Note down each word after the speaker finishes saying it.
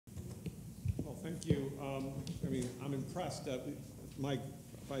Thank you. I mean, I'm impressed. Mike,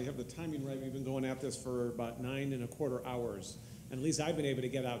 if I have the timing right, we've been going at this for about 9¼ hours. And at least I've been able to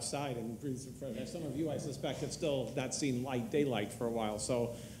get outside and breathe some fresh air. Some of you, I suspect, have still not seen daylight for a while.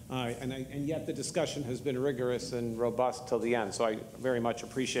 So, and yet the discussion has been rigorous and robust till the end. So I very much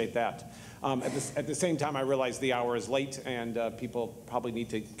appreciate that. At the same time, I realize the hour is late and people probably need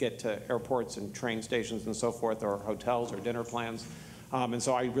to get to airports and train stations and so forth, or hotels or dinner plans. And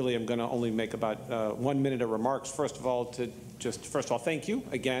so I really am going to only make about 1 minute of remarks. First of all, thank you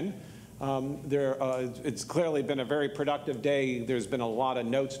again. It's clearly been a very productive day. There's been a lot of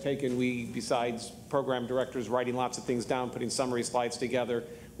notes taken. We, besides program directors writing lots of things down, putting summary slides together,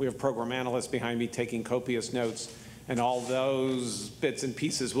 we have program analysts behind me taking copious notes. And all those bits and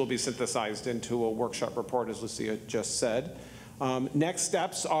pieces will be synthesized into a workshop report, as Lucia just said. Next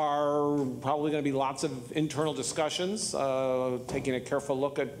steps are probably going to be lots of internal discussions, taking a careful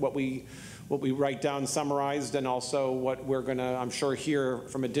look at what we write down summarized, and also what we're going to, I'm sure, hear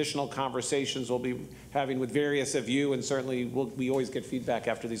from additional conversations we'll be having with various of you, and certainly we always get feedback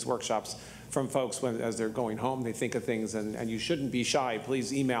after these workshops from folks as they're going home. They think of things, and you shouldn't be shy.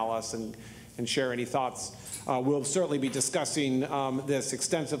 Please email us and share any thoughts. We'll certainly be discussing this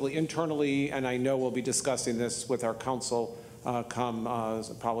extensively internally, and I know we'll be discussing this with our council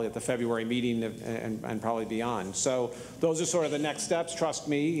probably at the February meeting and probably beyond. So those are sort of the next steps. Trust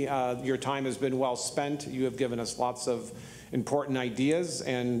me, your time has been well spent. You have given us lots of important ideas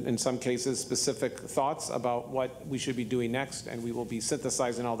and, in some cases, specific thoughts about what we should be doing next, and we will be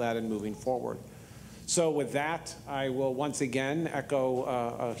synthesizing all that and moving forward. So with that, I will once again echo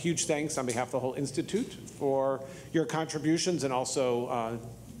a huge thanks on behalf of the whole Institute for your contributions, and also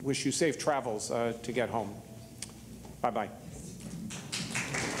wish you safe travels to get home. Bye-bye.